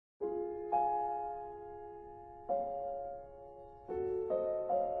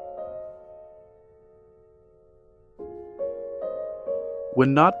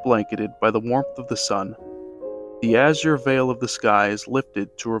When not blanketed by the warmth of the sun, the azure veil of the sky is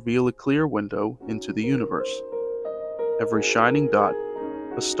lifted to reveal a clear window into the universe. Every shining dot,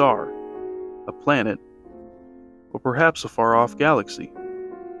 a star, a planet, or perhaps a far-off galaxy.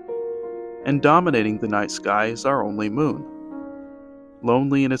 And dominating the night sky is our only moon,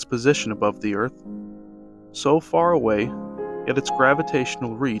 lonely in its position above the Earth, so far away, yet its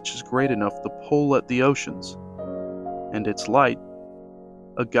gravitational reach is great enough to pull at the oceans, and its light,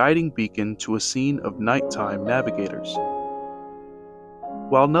 a guiding beacon to a scene of nighttime navigators.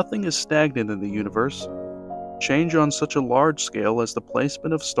 While nothing is stagnant in the universe, change on such a large scale as the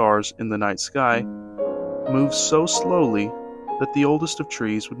placement of stars in the night sky moves so slowly that the oldest of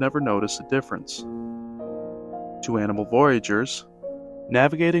trees would never notice a difference. To animal voyagers,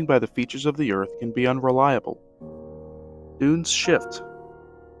 navigating by the features of the Earth can be unreliable. Dunes shift,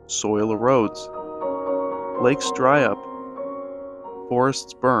 soil erodes, lakes dry up,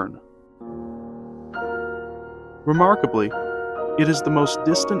 forests burn. Remarkably, it is the most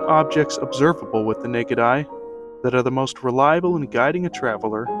distant objects observable with the naked eye that are the most reliable in guiding a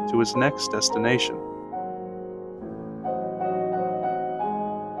traveler to his next destination.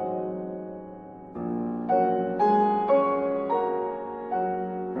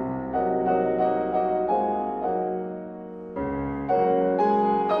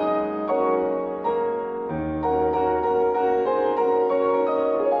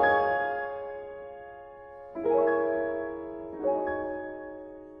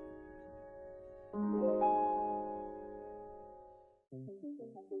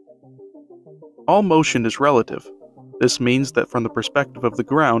 All motion is relative. This means that from the perspective of the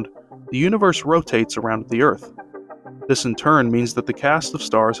ground, the universe rotates around the Earth. This in turn means that the cast of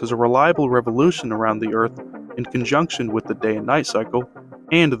stars has a reliable revolution around the Earth in conjunction with the day and night cycle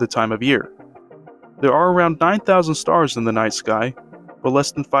and the time of year. There are around 9,000 stars in the night sky, but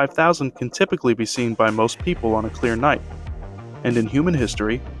less than 5,000 can typically be seen by most people on a clear night. And in human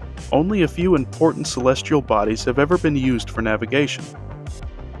history, only a few important celestial bodies have ever been used for navigation.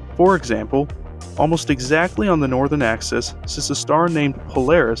 For example, almost exactly on the northern axis sits a star named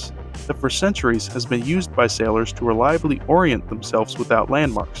Polaris that for centuries has been used by sailors to reliably orient themselves without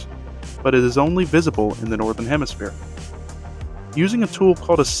landmarks, but it is only visible in the northern hemisphere. Using a tool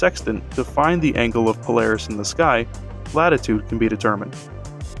called a sextant to find the angle of Polaris in the sky, latitude can be determined.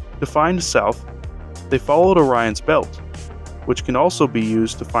 To find south, they followed Orion's belt, which can also be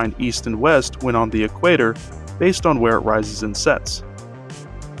used to find east and west when on the equator based on where it rises and sets.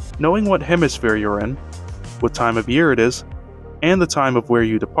 Knowing what hemisphere you're in, what time of year it is, and the time of where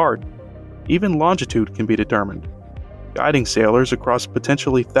you depart, even longitude can be determined, guiding sailors across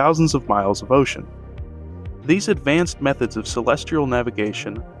potentially thousands of miles of ocean. These advanced methods of celestial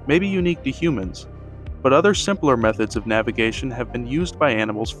navigation may be unique to humans, but other simpler methods of navigation have been used by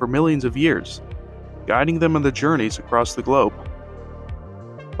animals for millions of years, guiding them on their journeys across the globe.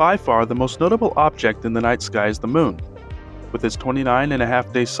 By far, the most notable object in the night sky is the moon, with its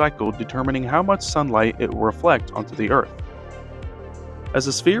 29.5-day cycle determining how much sunlight it will reflect onto the Earth. As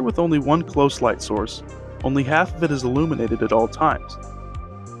a sphere with only one close light source, only half of it is illuminated at all times,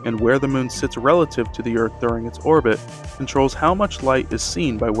 and where the moon sits relative to the Earth during its orbit controls how much light is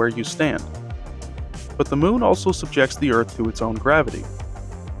seen by where you stand. But the moon also subjects the Earth to its own gravity.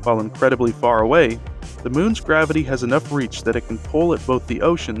 While incredibly far away, the moon's gravity has enough reach that it can pull at both the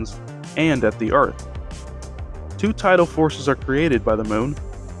oceans and at the Earth. Two tidal forces are created by the moon,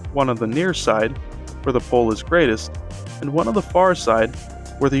 one on the near side, where the pull is greatest, and one on the far side,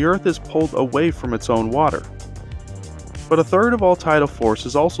 where the Earth is pulled away from its own water. But a third of all tidal force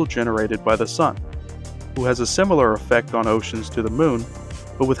is also generated by the Sun, who has a similar effect on oceans to the moon,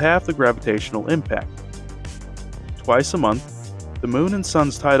 but with half the gravitational impact. Twice a month, the moon and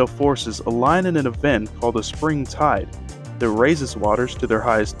sun's tidal forces align in an event called a spring tide that raises waters to their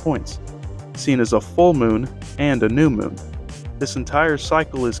highest points, seen as a full moon and a new moon. This entire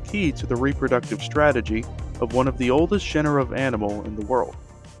cycle is key to the reproductive strategy of one of the oldest genera of animal in the world.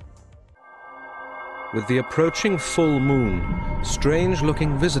 With the approaching full moon,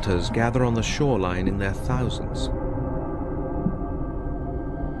 strange-looking visitors gather on the shoreline in their thousands.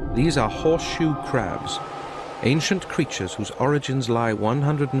 These are horseshoe crabs, ancient creatures whose origins lie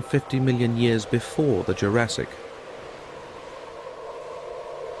 150 million years before the Jurassic.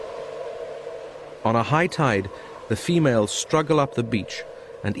 On a high tide, the females struggle up the beach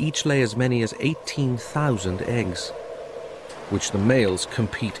and each lay as many as 18,000 eggs, which the males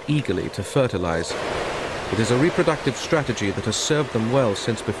compete eagerly to fertilize. It is a reproductive strategy that has served them well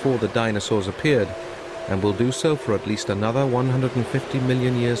since before the dinosaurs appeared, and will do so for at least another 150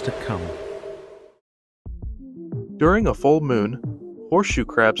 million years to come. During a full moon, Horseshoe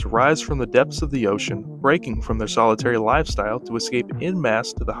crabs rise from the depths of the ocean, breaking from their solitary lifestyle to escape en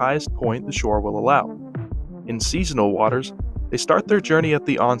masse to the highest point the shore will allow. In seasonal waters, they start their journey at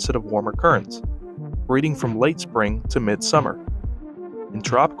the onset of warmer currents, breeding from late spring to midsummer. In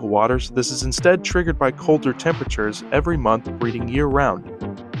tropical waters, this is instead triggered by colder temperatures every month, breeding year-round.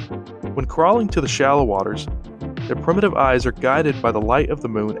 When crawling to the shallow waters, their primitive eyes are guided by the light of the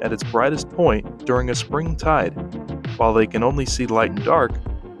moon at its brightest point during a spring tide. While they can only see light and dark,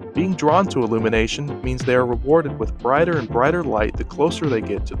 being drawn to illumination means they are rewarded with brighter and brighter light the closer they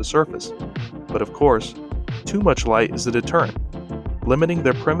get to the surface. But of course, too much light is a deterrent, limiting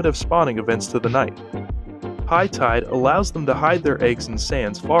their primitive spawning events to the night. High tide allows them to hide their eggs in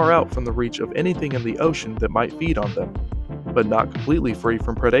sands far out from the reach of anything in the ocean that might feed on them, but not completely free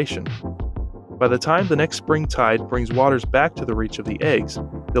from predation. By the time the next spring tide brings waters back to the reach of the eggs,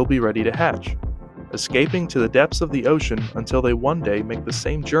 they'll be ready to hatch, escaping to the depths of the ocean until they one day make the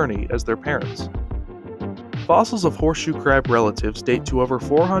same journey as their parents. Fossils of horseshoe crab relatives date to over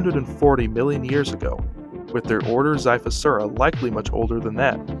 440 million years ago, with their order Xiphosaura likely much older than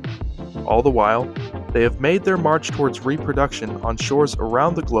that. All the while, they have made their march towards reproduction on shores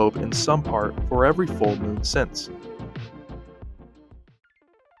around the globe in some part for every full moon since.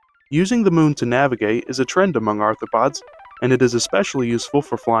 Using the moon to navigate is a trend among arthropods, and it is especially useful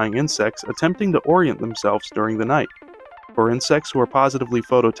for flying insects attempting to orient themselves during the night. For insects who are positively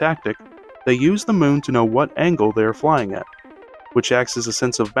phototactic, they use the moon to know what angle they are flying at, which acts as a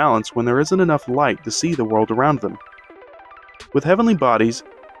sense of balance when there isn't enough light to see the world around them. With heavenly bodies,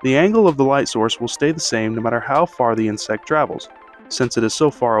 the angle of the light source will stay the same no matter how far the insect travels, since it is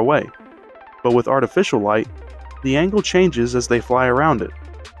so far away. But with artificial light, the angle changes as they fly around it,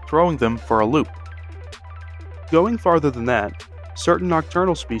 throwing them for a loop. Going farther than that, certain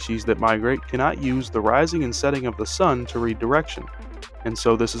nocturnal species that migrate cannot use the rising and setting of the sun to read direction, and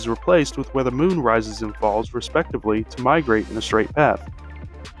so this is replaced with where the moon rises and falls respectively to migrate in a straight path.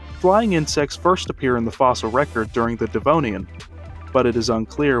 Flying insects first appear in the fossil record during the Devonian, but it is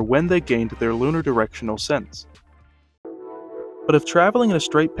unclear when they gained their lunar directional sense. But if traveling in a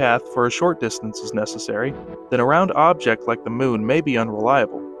straight path for a short distance is necessary, then a round object like the moon may be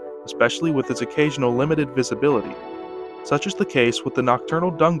unreliable, especially with its occasional limited visibility, such is the case with the nocturnal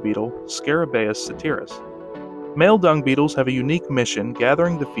dung beetle Scarabaeus satirus. Male dung beetles have a unique mission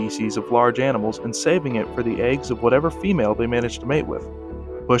gathering the feces of large animals and saving it for the eggs of whatever female they manage to mate with,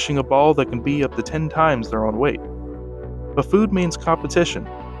 pushing a ball that can be up to 10 times their own weight. But food means competition,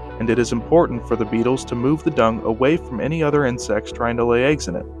 and it is important for the beetles to move the dung away from any other insects trying to lay eggs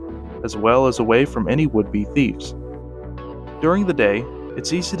in it, as well as away from any would-be thieves. During the day,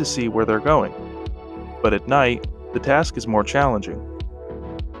 it's easy to see where they're going, but at night, the task is more challenging.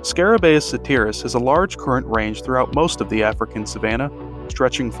 Scarabaeus satirus has a large current range throughout most of the African savanna,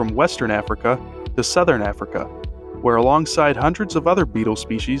 stretching from western Africa to southern Africa, where alongside hundreds of other beetle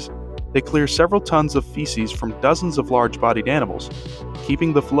species, they clear several tons of feces from dozens of large-bodied animals,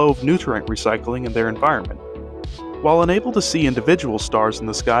 keeping the flow of nutrient recycling in their environment. While unable to see individual stars in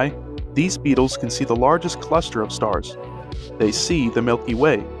the sky, these beetles can see the largest cluster of stars. They see the Milky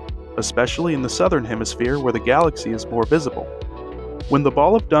Way, especially in the southern hemisphere where the galaxy is more visible. When the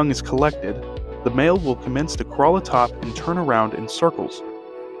ball of dung is collected, the male will commence to crawl atop and turn around in circles.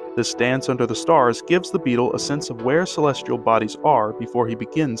 This dance under the stars gives the beetle a sense of where celestial bodies are before he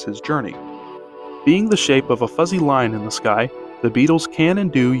begins his journey. Being the shape of a fuzzy line in the sky, the beetles can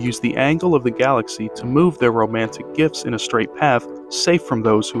and do use the angle of the galaxy to move their romantic gifts in a straight path safe from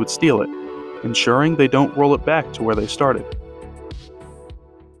those who would steal it, ensuring they don't roll it back to where they started.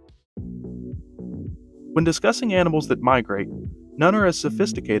 When discussing animals that migrate, none are as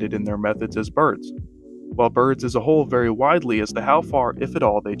sophisticated in their methods as birds. While birds as a whole vary widely as to how far, if at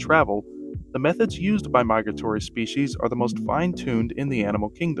all, they travel, the methods used by migratory species are the most fine-tuned in the animal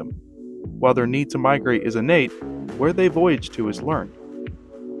kingdom. While their need to migrate is innate, where they voyage to is learned.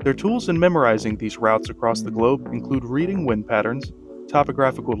 Their tools in memorizing these routes across the globe include reading wind patterns,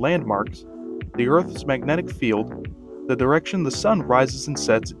 topographical landmarks, the Earth's magnetic field, the direction the sun rises and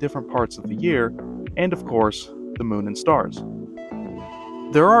sets at different parts of the year, and of course, the moon and stars.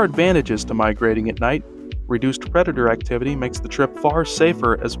 There are advantages to migrating at night. Reduced predator activity makes the trip far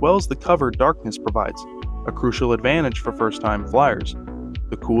safer, as well as the cover darkness provides, a crucial advantage for first-time flyers.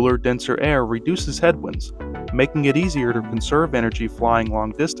 The cooler, denser air reduces headwinds, making it easier to conserve energy flying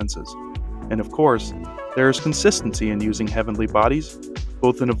long distances. And of course, there is consistency in using heavenly bodies,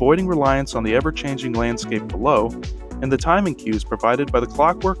 both in avoiding reliance on the ever-changing landscape below, and the timing cues provided by the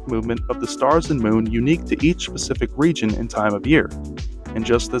clockwork movement of the stars and moon unique to each specific region and time of year. And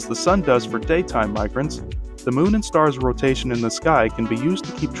just as the sun does for daytime migrants, the moon and stars' rotation in the sky can be used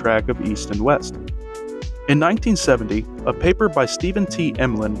to keep track of east and west. In 1970, a paper by Stephen T.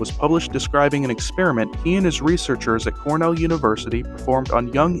 Emlin was published describing an experiment he and his researchers at Cornell University performed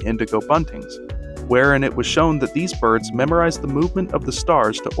on young indigo buntings, wherein it was shown that these birds memorized the movement of the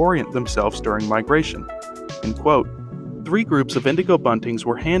stars to orient themselves during migration. End quote. 3 groups of indigo buntings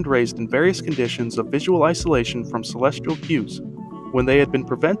were hand-raised in various conditions of visual isolation from celestial cues. When they had been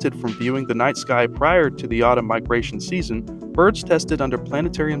prevented from viewing the night sky prior to the autumn migration season, birds tested under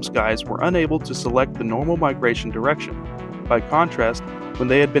planetarium skies were unable to select the normal migration direction. By contrast, when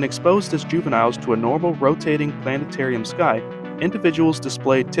they had been exposed as juveniles to a normal rotating planetarium sky, individuals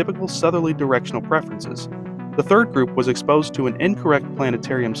displayed typical southerly directional preferences. The third group was exposed to an incorrect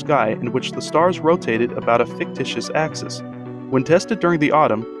planetarium sky in which the stars rotated about a fictitious axis. When tested during the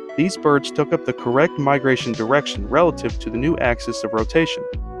autumn, these birds took up the correct migration direction relative to the new axis of rotation.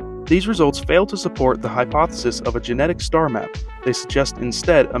 These results fail to support the hypothesis of a genetic star map. They suggest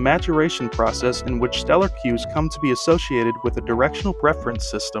instead a maturation process in which stellar cues come to be associated with a directional reference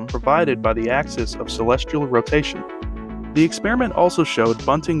system provided by the axis of celestial rotation. The experiment also showed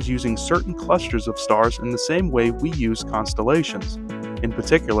buntings using certain clusters of stars in the same way we use constellations. In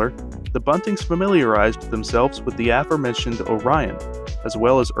particular, the buntings familiarized themselves with the aforementioned Orion, as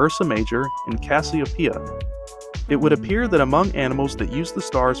well as Ursa Major and Cassiopeia. It would appear that among animals that use the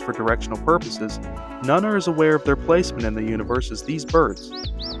stars for directional purposes, none are as aware of their placement in the universe as these birds.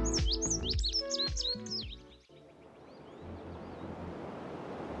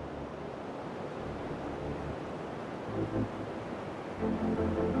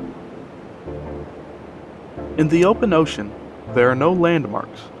 In the open ocean, there are no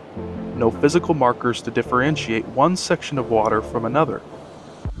landmarks, no physical markers to differentiate one section of water from another.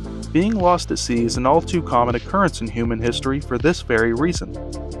 Being lost at sea is an all too common occurrence in human history for this very reason,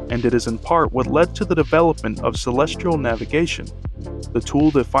 and it is in part what led to the development of celestial navigation, the tool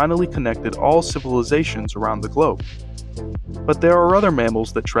that finally connected all civilizations around the globe. But there are other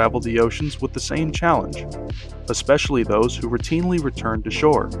mammals that travel the oceans with the same challenge, especially those who routinely return to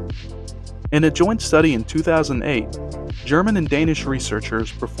shore. In a joint study in 2008, German and Danish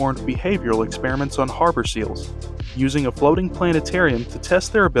researchers performed behavioral experiments on harbor seals, using a floating planetarium to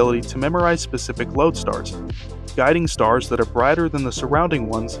test their ability to memorize specific lodestars, guiding stars that are brighter than the surrounding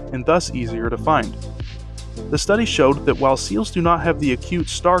ones and thus easier to find. The study showed that while seals do not have the acute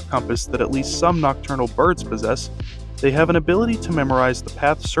star compass that at least some nocturnal birds possess, they have an ability to memorize the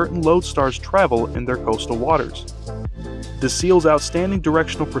path certain lodestars travel in their coastal waters. The seal's outstanding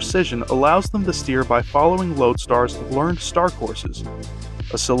directional precision allows them to steer by following lodestars of learned star courses,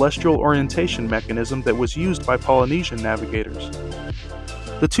 a celestial orientation mechanism that was used by Polynesian navigators.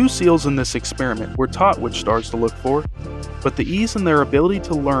 The 2 seals in this experiment were taught which stars to look for, but the ease in their ability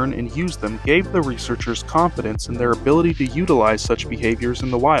to learn and use them gave the researchers confidence in their ability to utilize such behaviors in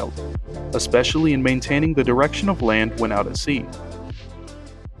the wild, especially in maintaining the direction of land when out at sea.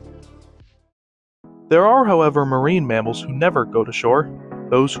 There are, however, marine mammals who never go to shore,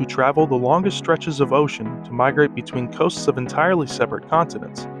 those who travel the longest stretches of ocean to migrate between coasts of entirely separate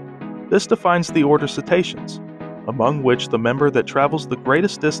continents. This defines the order cetaceans, among which the member that travels the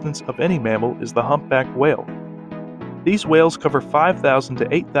greatest distance of any mammal is the humpback whale. These whales cover 5,000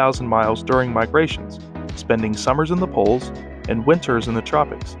 to 8,000 miles during migrations, spending summers in the poles and winters in the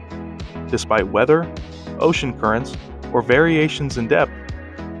tropics. Despite weather, ocean currents, or variations in depth,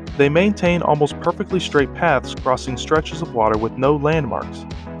 they maintain almost perfectly straight paths crossing stretches of water with no landmarks,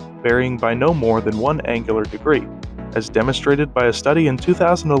 varying by no more than 1 angular degree, as demonstrated by a study in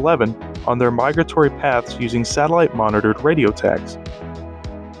 2011 on their migratory paths using satellite-monitored radio tags.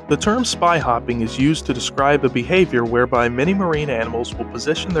 The term spy hopping is used to describe a behavior whereby many marine animals will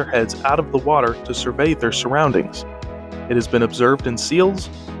position their heads out of the water to survey their surroundings. It has been observed in seals,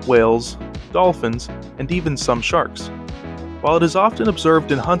 whales, dolphins, and even some sharks. While it is often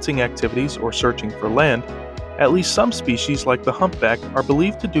observed in hunting activities or searching for land, at least some species like the humpback are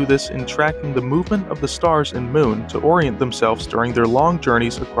believed to do this in tracking the movement of the stars and moon to orient themselves during their long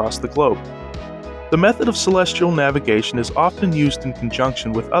journeys across the globe. The method of celestial navigation is often used in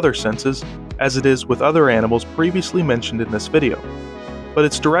conjunction with other senses, as it is with other animals previously mentioned in this video. But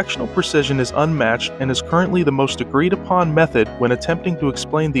its directional precision is unmatched and is currently the most agreed upon method when attempting to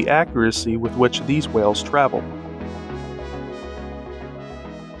explain the accuracy with which these whales travel.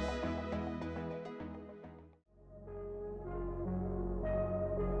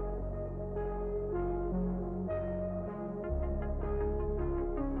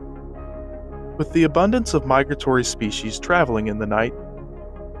 With the abundance of migratory species traveling in the night,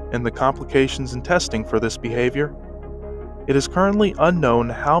 and the complications in testing for this behavior, It is currently unknown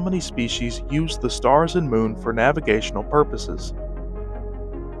how many species use the stars and moon for navigational purposes.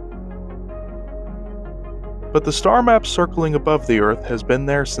 But the star map circling above the Earth has been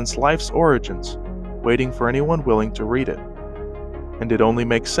there since life's origins, waiting for anyone willing to read it. And it only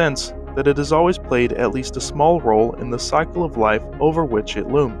makes sense that it has always played at least a small role in the cycle of life over which it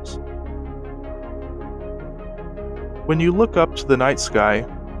looms. When you look up to the night sky,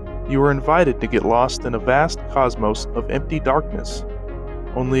 you are invited to get lost in a vast cosmos of empty darkness,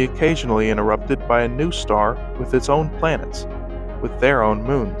 only occasionally interrupted by a new star with its own planets, with their own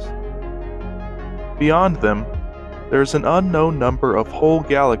moons. Beyond them, there is an unknown number of whole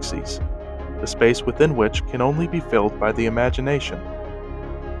galaxies, the space within which can only be filled by the imagination.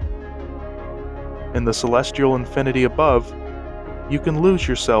 In the celestial infinity above, you can lose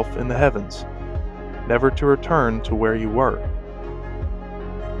yourself in the heavens, never to return to where you were.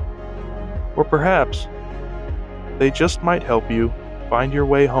 Or perhaps, they just might help you find your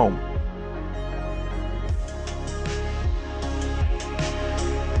way home.